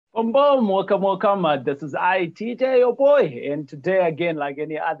Boom, welcome. This is TJ, your boy. And today, again, like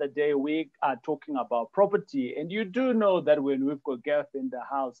any other day, we are talking about property. And you do know that when we've got Gareth in the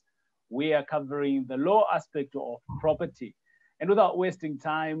house, we are covering the law aspect of property. And without wasting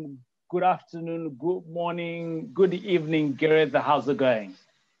time, good afternoon, good morning, good evening, Gareth. How's it going?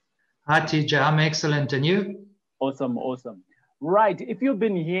 Hi, TJ. I'm excellent. And you? Awesome. Right. If you've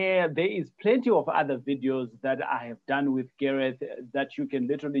been here, there is plenty of other videos that I have done with Gareth that you can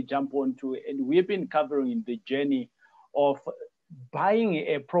literally jump onto. And we've been covering the journey of buying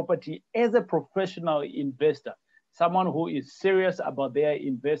a property as a professional investor, someone who is serious about their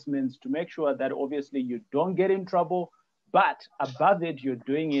investments to make sure that obviously you don't get in trouble, but above it, you're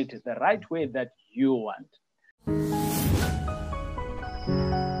doing it the right way that you want.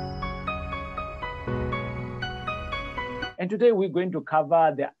 And today we're going to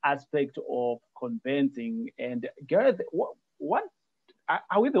cover the aspect of conveyancing. And Gareth, what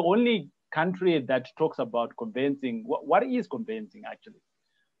are we the only country that talks about conveyancing? What is conveyancing actually?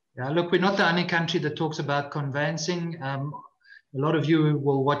 Yeah, look, we're not the only country that talks about conveyancing. A lot of you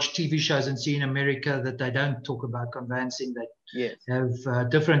will watch TV shows and see in America that they don't talk about conveyancing. They have a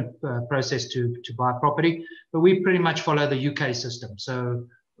different process to buy property. But we pretty much follow the UK system. So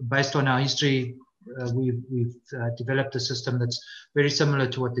based on our history, we've developed a system that's very similar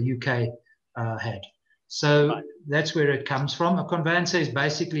to what the UK had. So that's where it comes from. A conveyancer is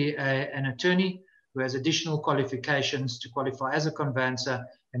basically an attorney who has additional qualifications to qualify as a conveyancer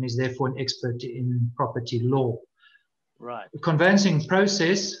and is therefore an expert in property law. Right. The conveyancing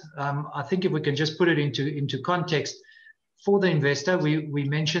process, I think if we can just put it into context, for the investor, we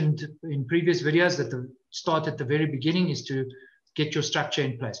mentioned in previous videos that the start at the very beginning is to get your structure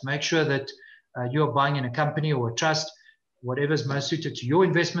in place. Make sure that you're buying in a company or a trust, whatever's most suited to your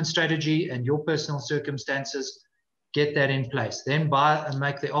investment strategy and your personal circumstances, get that in place. Then buy and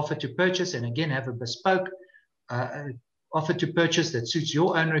make the offer to purchase, and again, have a bespoke offer to purchase that suits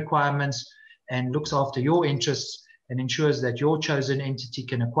your own requirements and looks after your interests and ensures that your chosen entity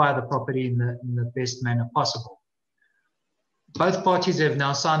can acquire the property in the best manner possible. Both parties have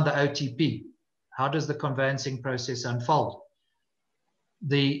now signed the OTP. How does the conveyancing process unfold?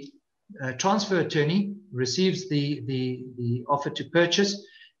 The transfer attorney receives the offer to purchase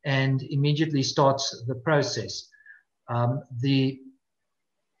and immediately starts the process.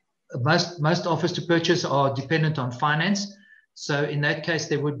 Most offers to purchase are dependent on finance. So in that case,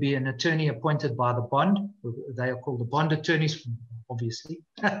 there would be an attorney appointed by the bond. They are called the bond attorneys, obviously.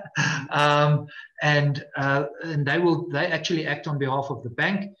 And they actually act on behalf of the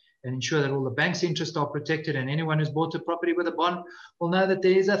bank and ensure that all the bank's interests are protected, and anyone who's bought a property with a bond will know that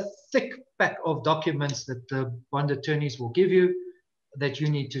there is a thick pack of documents that the bond attorneys will give you that you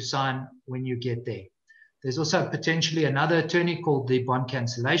need to sign when you get there. There's also potentially another attorney called the bond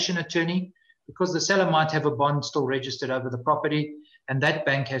cancellation attorney, because the seller might have a bond still registered over the property, and that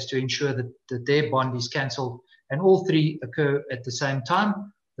bank has to ensure that their bond is cancelled, and all three occur at the same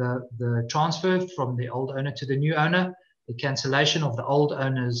time. The transfer from the old owner to the new owner, the cancellation of the old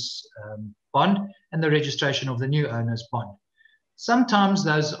owner's bond, and the registration of the new owner's bond. Sometimes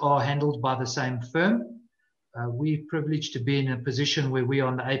those are handled by the same firm. We're privileged to be in a position where we are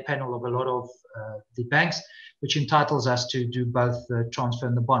on the A panel of a lot of the banks, which entitles us to do both the transfer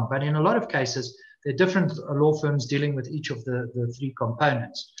and the bond. But in a lot of cases, there are different law firms dealing with each of the three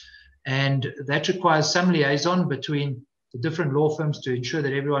components. And that requires some liaison between the different law firms to ensure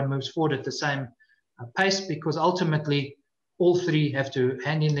that everyone moves forward at the same pace, because ultimately all three have to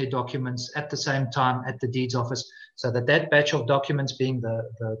hand in their documents at the same time at the deeds office, so that batch of documents, being the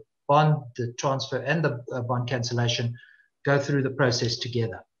bond, the transfer, and the bond cancellation, go through the process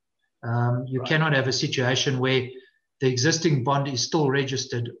together. You cannot have a situation where the existing bond is still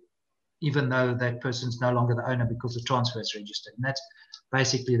registered even though that person's no longer the owner because the transfer is registered, and that's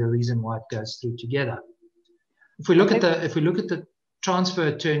basically the reason why it goes through together. If we look at the transfer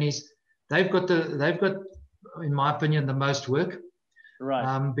attorneys, they've got, in my opinion, the most work,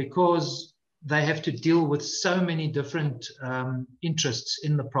 because they have to deal with so many different interests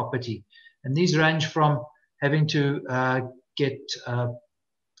in the property. And these range from having to get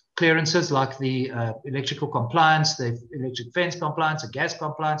clearances like the electrical compliance, the electric fence compliance, the gas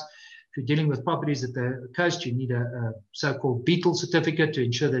compliance. If you're dealing with properties at the coast, you need a so-called beetle certificate to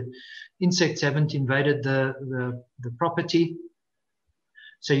ensure that insects haven't invaded the property.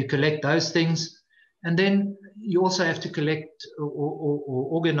 So you collect those things. And then you also have to collect or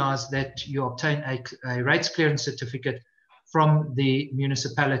organize that you obtain a rates clearance certificate from the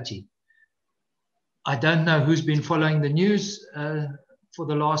municipality. I don't know who's been following the news for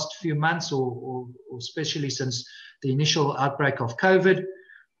the last few months, or especially since the initial outbreak of COVID,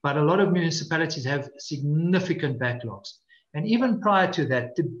 but a lot of municipalities have significant backlogs. And even prior to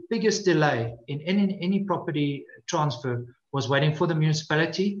that, the biggest delay in any property transfer was waiting for the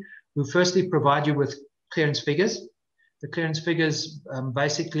municipality, who firstly provide you with clearance figures. The clearance figures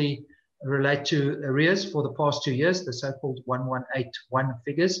basically relate to arrears for the past 2 years, the so-called 1181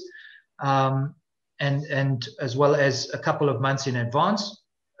 figures, and as well as a couple of months in advance,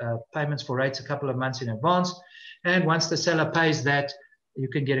 payments for rates a couple of months in advance. And once the seller pays that, you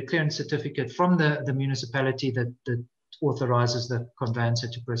can get a clearance certificate from the municipality that authorizes the conveyancer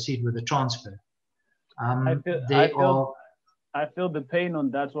to proceed with the transfer. I feel the pain on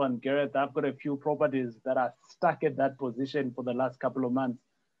that one, Gareth. I've got a few properties that are stuck at that position for the last couple of months.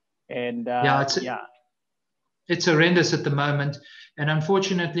 And it's horrendous at the moment. And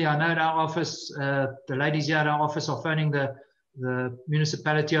unfortunately, I know at our office, the ladies here at our office are phoning the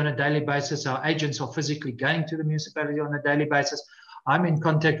municipality on a daily basis. Our agents are physically going to the municipality on a daily basis. I'm in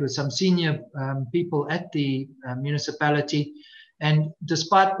contact with some senior people at the municipality. And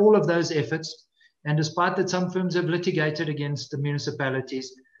despite all of those efforts, and despite that some firms have litigated against the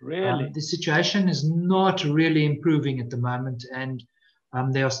municipalities, the situation is not really improving at the moment. And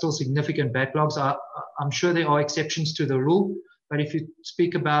there are still significant backlogs. I'm sure there are exceptions to the rule. But if you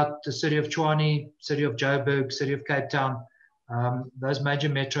speak about the city of Tshwane, city of Joburg, city of Cape Town, those major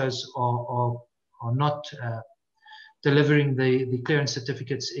metros are not delivering the clearance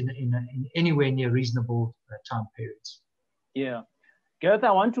certificates in anywhere near reasonable time periods. Yeah. Gareth,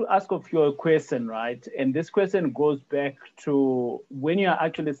 I want to ask of you a question, right? And this question goes back to when you're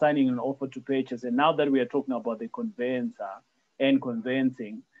actually signing an offer to purchase, and now that we are talking about the conveyancer and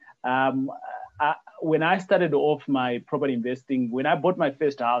conveyancing, when I started off my property investing, when I bought my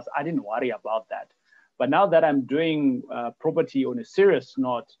first house, I didn't worry about that. But now that I'm doing property on a serious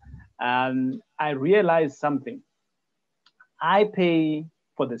note, I realized something. I pay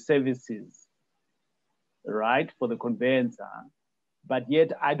for the services, right, for the conveyancer, but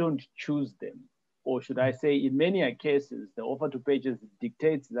yet I don't choose them. Or should I say, in many cases, the offer to purchase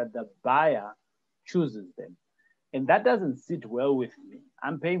dictates that the buyer chooses them. And that doesn't sit well with me.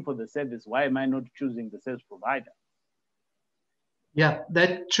 I'm paying for the service. Why am I not choosing the service provider? Yeah,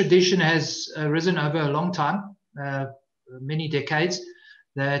 that tradition has risen over a long time, many decades,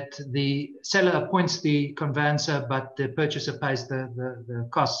 that the seller appoints the conveyancer, but the purchaser pays the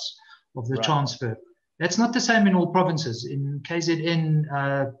costs of the transfer. That's not the same in all provinces. In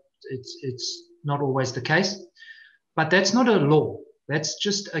KZN, it's not always the case, but that's not a law. That's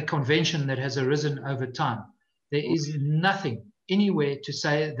just a convention that has arisen over time. There is nothing anywhere to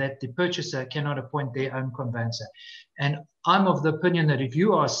say that the purchaser cannot appoint their own conveyancer. And I'm of the opinion that if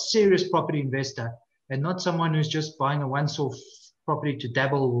you are a serious property investor and not someone who's just buying a once-off property to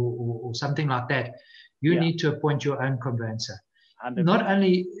dabble or something like that, you need to appoint your own conveyancer. 100%. Not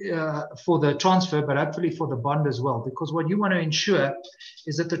only for the transfer, but hopefully for the bond as well. Because what you want to ensure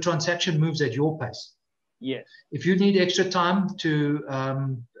is that the transaction moves at your pace. Yes. If you need extra time to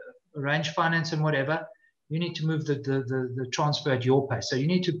arrange finance and whatever, you need to move the transfer at your pace. So you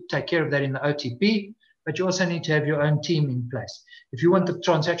need to take care of that in the OTP, but you also need to have your own team in place. If you want the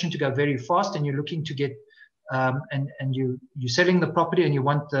transaction to go very fast and you're looking to get, and you're selling the property and you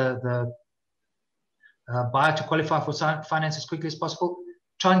want the buyer to qualify for finance as quickly as possible,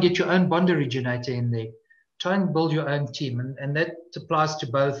 try and get your own bond originator in there. Try and build your own team. And that applies to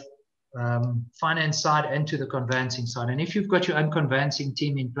both finance side and to the conveyancing side. And if you've got your own conveyancing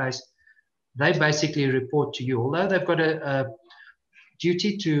team in place, they basically report to you. Although they've got a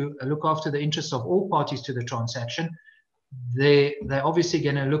duty to look after the interests of all parties to the transaction, they're obviously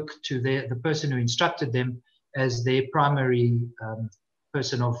going to look to the person who instructed them as their primary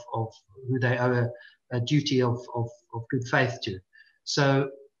person of who they owe a duty of good faith to. So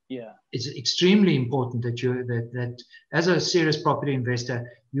it's extremely important that that as a serious property investor,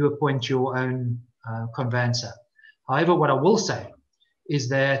 you appoint your own conveyancer. However, what I will say is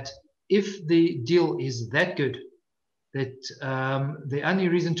that if the deal is that good that the only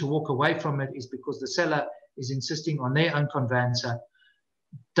reason to walk away from it is because the seller is insisting on their own conveyancer,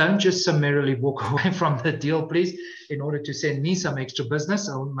 don't just summarily walk away from the deal, please, in order to send me some extra business,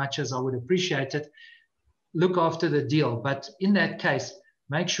 as much as I would appreciate it. Look after the deal. But in that case,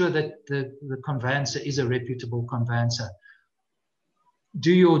 make sure that the conveyancer is a reputable conveyancer.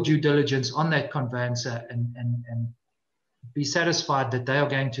 Do your due diligence on that conveyancer and be satisfied that they are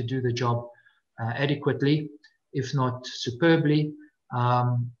going to do the job adequately, if not superbly,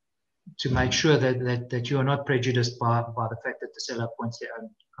 to make sure that you are not prejudiced by the fact that the seller appoints their own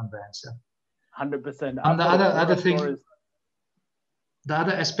conveyancer. 100%. And the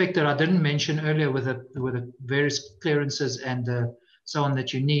other aspect that I didn't mention earlier with the various clearances and the so on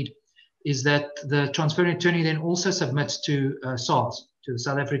that you need, is that the transferring attorney then also submits to SARS, to the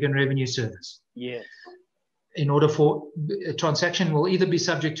South African Revenue Service. Yes. In order for a transaction will either be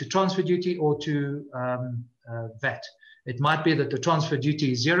subject to transfer duty or to VAT. It might be that the transfer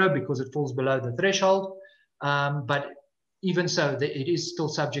duty is 0 because it falls below the threshold, but even so, it is still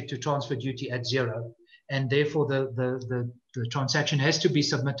subject to transfer duty at 0, and therefore the transaction has to be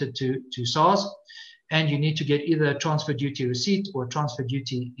submitted to SARS, and you need to get either a transfer duty receipt or a transfer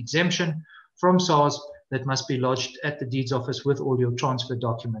duty exemption from SARS that must be lodged at the deeds office with all your transfer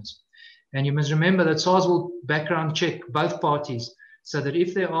documents. And you must remember that SARS will background check both parties, so that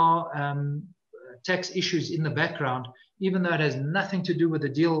if there are tax issues in the background, even though it has nothing to do with the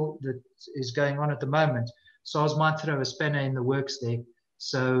deal that is going on at the moment, SARS might throw a spanner in the works there.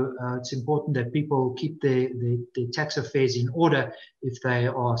 So it's important that people keep their tax affairs in order if they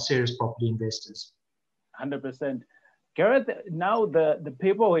are serious property investors. 100%. Gareth, now the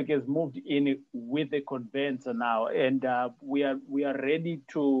paperwork has moved in with the conveyancer now, and we are ready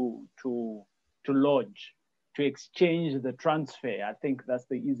to lodge, to exchange the transfer. I think that's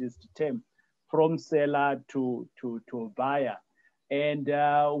the easiest term, from seller to buyer. And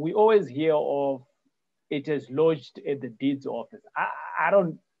we always hear of it is lodged at the deeds office. I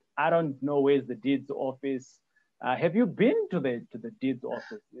don't know where's the deeds office. Have you been to the deeds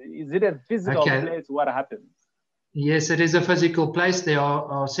office? Is it a physical place? What happens? Yes, it is a physical place. There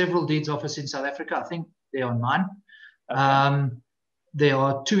are several deeds offices in South Africa. I think there are 9. Okay. There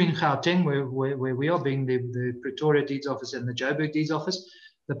are 2 in Gauteng, where we are, being the Pretoria Deeds office and the Joburg Deeds office.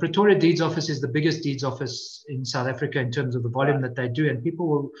 The Pretoria Deeds office is the biggest deeds office in South Africa in terms of the volume that they do, and people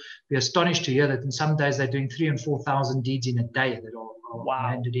will be astonished to hear that in some days they're doing 3,000 and 4,000 deeds in a day that are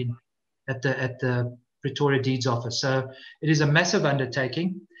handed in at the Pretoria Deeds office. So it is a massive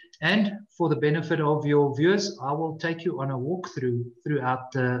undertaking. And for the benefit of your viewers, I will take you on a walkthrough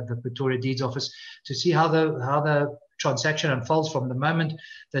throughout the Pretoria Deeds office to see how the transaction unfolds from the moment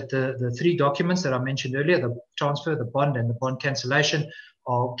that the 3 documents that I mentioned earlier, the transfer, the bond, and the bond cancellation,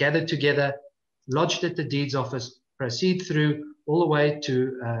 are gathered together, lodged at the deeds office, proceed through all the way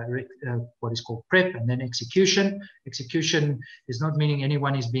to what is called prep, and then execution. Execution is not meaning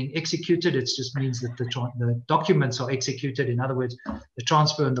anyone is being executed. It just means that the documents are executed. In other words, the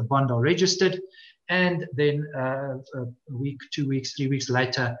transfer and the bond are registered. And then a week, 2 weeks, 3 weeks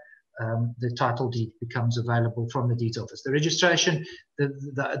later, the title deed becomes available from the deeds office. The registration,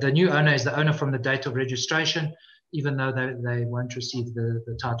 the new owner is the owner from the date of registration, even though they won't receive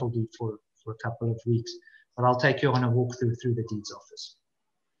the title deed for a couple of weeks. But I'll take you on a walkthrough through the deeds office.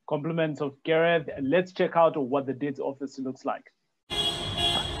 Compliments of Gareth. Let's check out what the deeds office looks like.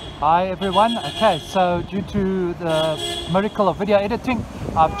 Hi everyone. Okay, so due to the miracle of video editing,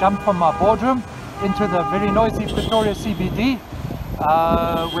 I've jumped from my boardroom into the very noisy Pretoria CBD.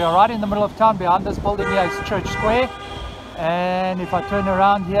 We are right in the middle of town. Behind this building here is Church Square, and if I turn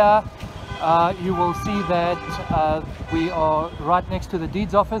around here, you will see that we are right next to the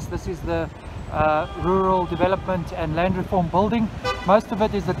deeds office. This is the Rural Development and Land Reform building. Most of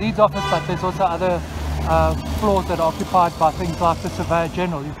it is the deeds office, but there's also other floors that are occupied by things like the Surveyor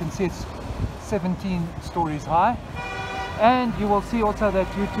General. You can see it's 17 stories high, and you will see also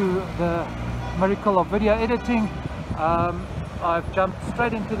that due to the miracle of video editing, I've jumped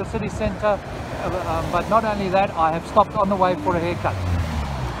straight into the city centre, but not only that, I have stopped on the way for a haircut.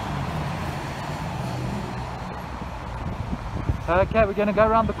 Okay, we're going to go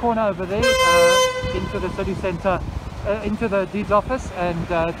around the corner over there into the city centre, into the deeds office, and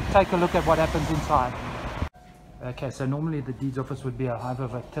take a look at what happens inside. Okay, so normally the deeds office would be a hive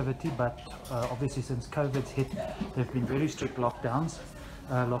of activity, but obviously since COVID's hit, there have been very strict lockdown,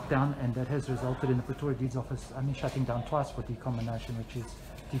 and that has resulted in the Pretoria Deeds office only shutting down twice for decontamination,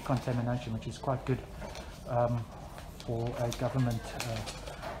 which is quite good for a government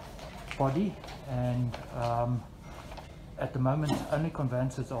body. And at the moment, only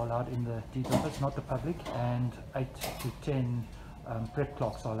conveyancers are allowed in the deeds office, not the public, and 8 to 10 prep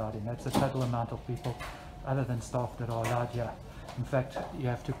clerks are allowed in. That's the total amount of people other than staff that are allowed here. In fact, you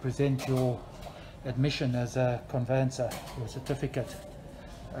have to present your admission as a conveyancer, your certificate,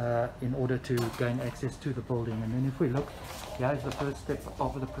 in order to gain access to the building. And then if we look, here is the first step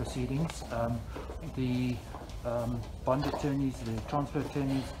of the proceedings. The bond attorneys, the transfer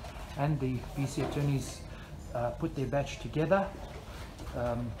attorneys, and the BC attorneys put their batch together.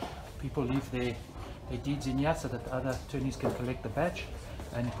 People leave their deeds in here so that other attorneys can collect the batch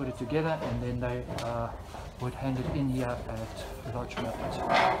and put it together, and then they would hand it in here at lodgement.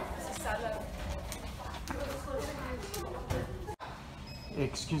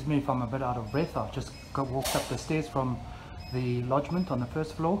 Excuse me if I'm a bit out of breath. I've just walked up the stairs from the lodgement on the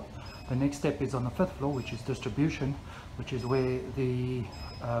first floor. The next step is on the 5th floor, which is distribution, which is where the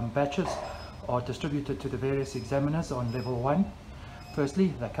batches are distributed to the various examiners on level 1.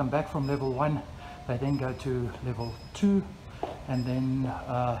 Firstly, they come back from level 1, they then go to level 2, and then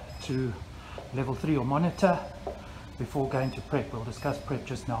to level 3 or monitor, before going to prep. We'll discuss prep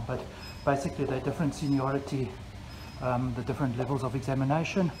just now, but basically they're different seniority, the different levels of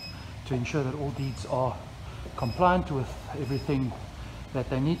examination, to ensure that all deeds are compliant with everything that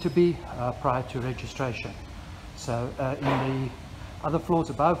they need to be prior to registration. So in the other floors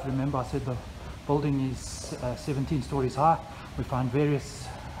above, remember I said the building is 17 stories high. We find various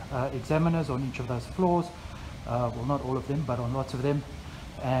examiners on each of those floors, well, not all of them, but on lots of them,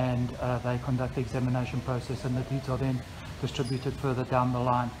 and they conduct the examination process, and the deeds are then distributed further down the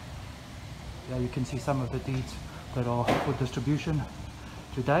line. There you can see some of the deeds that are for distribution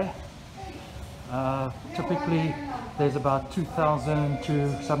today. Typically there's about 2,000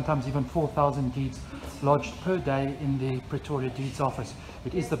 to sometimes even 4,000 deeds lodged per day in the Pretoria Deeds office.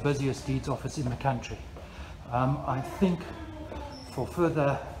 It is the busiest deeds office in the country. I think for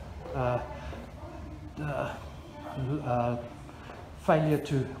further failure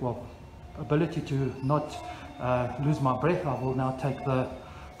to, well, ability to not lose my breath, I will now take the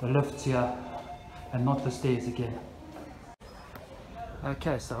lifts here and not the stairs again.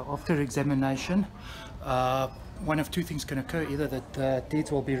 Okay, so after examination, one of two things can occur: either that the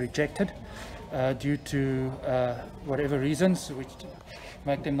deeds will be rejected due to whatever reasons which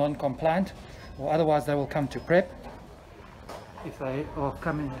make them non-compliant, or otherwise they will come to prep. If they are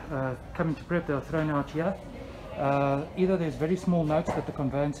coming to prep, they are thrown out here. Either there's very small notes that the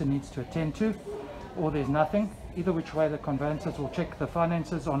conveyancer needs to attend to, or there's nothing. Either which way, the conveyancers will check the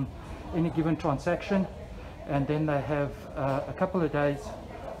finances on any given transaction, and then they have a couple of days,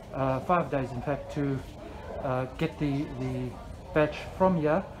 5 days in fact, to get the batch from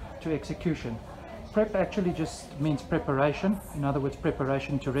here to execution. Prep actually just means preparation, in other words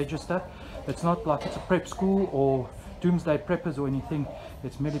preparation to register. It's not like it's a prep school or doomsday preppers or anything.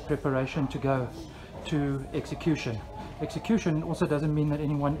 It's merely preparation to go to execution. Execution also doesn't mean that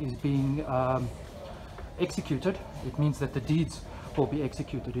anyone is being executed. It means that the deeds will be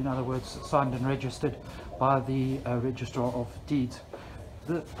executed, in other words signed and registered by the registrar of deeds.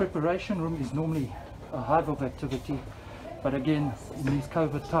 The preparation room is normally a hive of activity, but again in these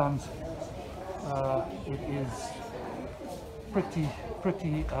COVID times it is pretty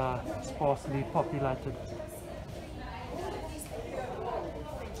sparsely populated.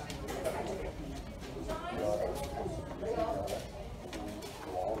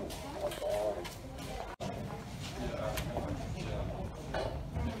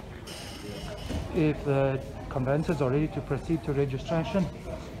 If the conveyancers are ready to proceed to registration,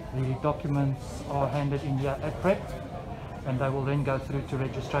 the documents are handed in here at prep, and they will then go through to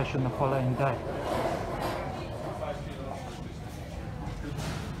registration the following day.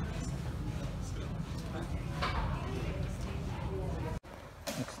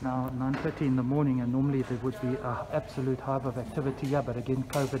 It's now 9:30 in the morning, and normally there would be an absolute hive of activity here, but again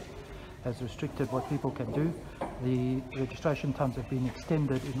COVID has restricted what people can do. The registration times have been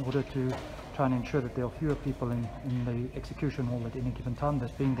extended in order to try and ensure that there are fewer people in the execution hall at any given time,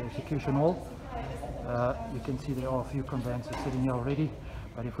 this being the execution hall. You can see there are a few conveyancers sitting here already,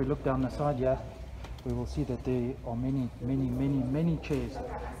 but if we look down the side here, we will see that there are many chairs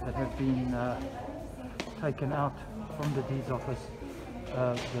that have been taken out from the deeds office,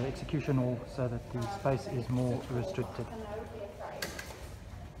 the execution hall, so that the space is more restricted.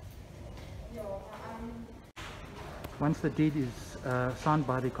 Once the deed is signed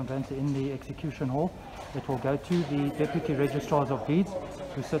by the conveyancer in the execution hall, it will go to the deputy registrars of deeds,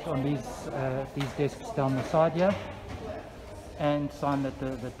 who sit on these desks down the side here, and sign that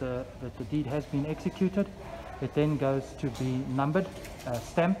the deed has been executed. It then goes to be numbered,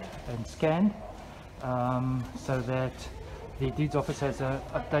 stamped and scanned, so that the deeds office has an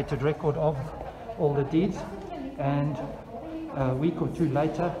updated record of all the deeds, and a week or two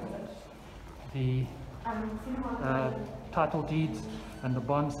later the title deeds and the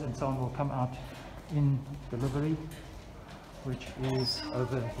bonds and so on will come out in delivery, which is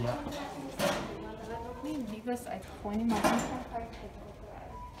over here.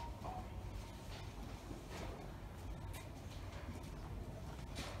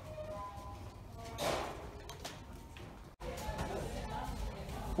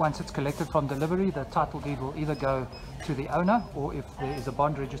 Once it's collected from delivery, the title deed will either go to the owner, or if there is a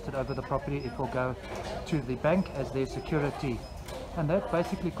bond registered over the property, it will go to the bank as their security. And that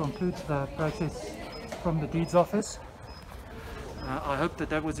basically concludes the process from the deeds office. I hope that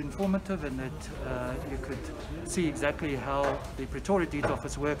that was informative and that you could see exactly how the Pretoria Deeds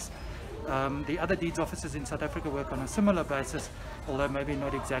Office works. The other deeds offices in South Africa work on a similar basis, although maybe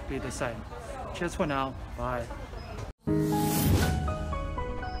not exactly the same. Cheers for now. Bye.